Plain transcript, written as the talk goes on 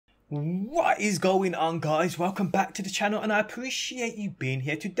What is going on, guys? Welcome back to the channel and I appreciate you being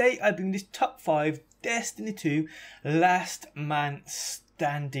here. Today I bring this top 5 Destiny 2 last man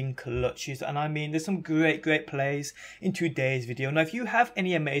standing clutches, and I mean there's some great plays in today's video. Now if you have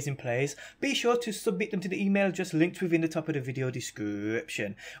any amazing plays, be sure to submit them to the email just linked within the top of the video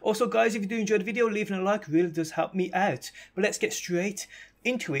description. Also guys, if you do enjoy the video, leaving a like really does help me out. But let's get straight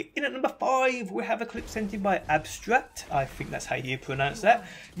into it. In at number 5 we have a clip sent in by Abstract, I think that's how you pronounce that,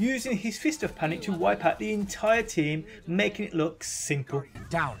 using his Fist of Panic to wipe out the entire team, making it look simple.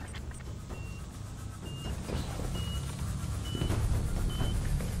 Down.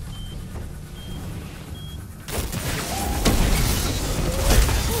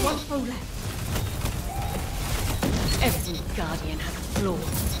 One foe left. Every guardian has a flaw.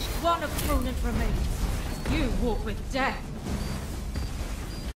 One opponent remains. You walk with death.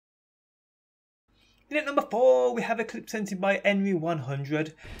 In at number 4 we have a clip sent in by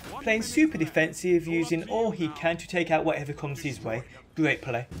Henry100, playing super defensive, using all he can to take out whatever comes his way. Great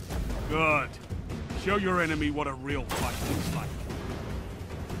play. Good. Show your enemy what a real fight looks like.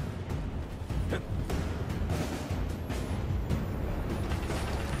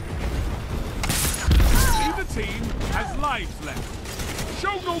 Neither team has lives left.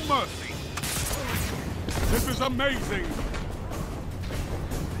 Show no mercy. This is amazing.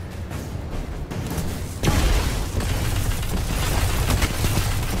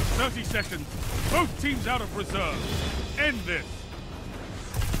 "30 seconds. Both teams out of reserve. End this."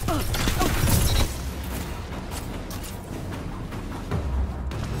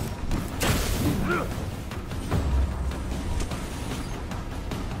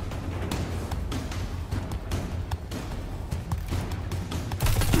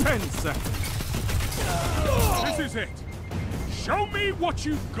 10 seconds. This is it. Show me what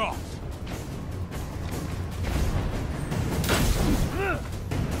you've got.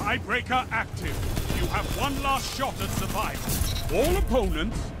 Tiebreaker active. You have one last shot at survival. All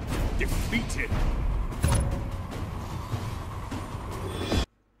opponents defeated.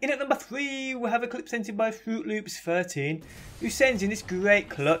 In at number 3 we have a clip sent in by Fruit Loops 13, who sends in this great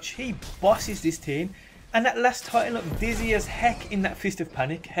clutch. He bosses this team, and that last Titan looked dizzy as heck in that Fist of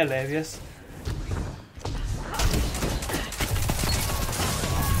Panic. Hilarious.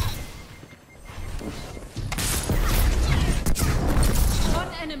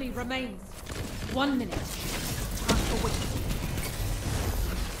 Enemy remains. 1 minute. Task awaits.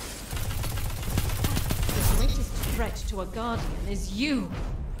 The greatest threat to a guardian is you.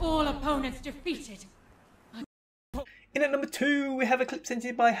 All opponents defeated. In at number 2 we have a clip sent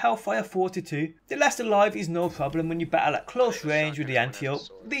in by Hellfire 42. The last alive is no problem when you battle at close range with the Antelope.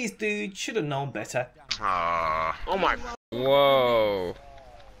 These dudes should have known better. Oh my. Whoa.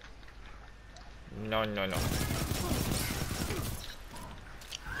 No.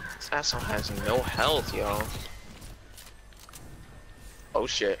 This asshole has no health, yo. Oh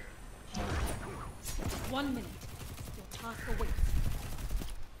shit. 1 minute. Your task awaits.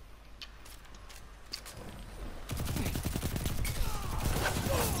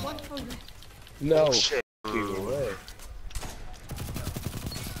 One foe left. No. Oh, shit. Way.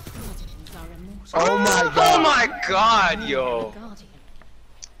 Guardians are immortal. Oh my god. Oh my god, yo. Guardian.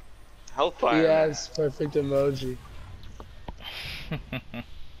 Hellfire. Yes, perfect emoji.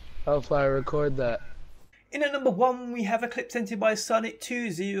 Hellfire, record that. In at number 1 we have a clip sent in by Sonic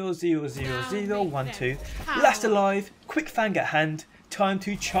 20000012. Last alive, quick fang at hand, time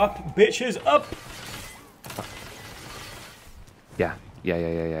to chop bitches up. Yeah.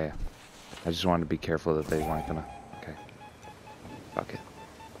 I just wanted to be careful that they weren't gonna. Okay. Fuck it.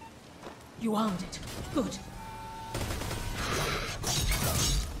 You armed it. Good.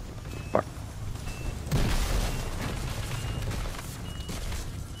 Fuck.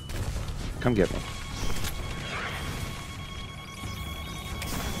 Come get me.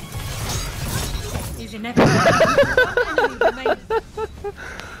 Is inevitable. One enemy remains.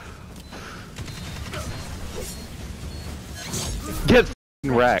 Get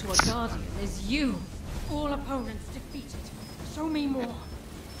To wrecked. a guardian is you. All opponents defeated. Show me more.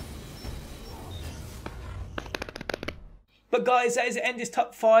 But guys, that is the end of this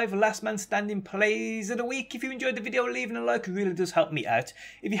top 5 last man standing plays of the week. If you enjoyed the video, leaving a like really does help me out.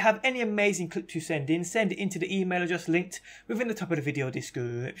 If you have any amazing clip to send in, send it into the email address linked within the top of the video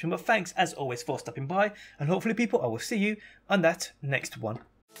description. But thanks as always for stopping by, and hopefully people, I will see you on that next one.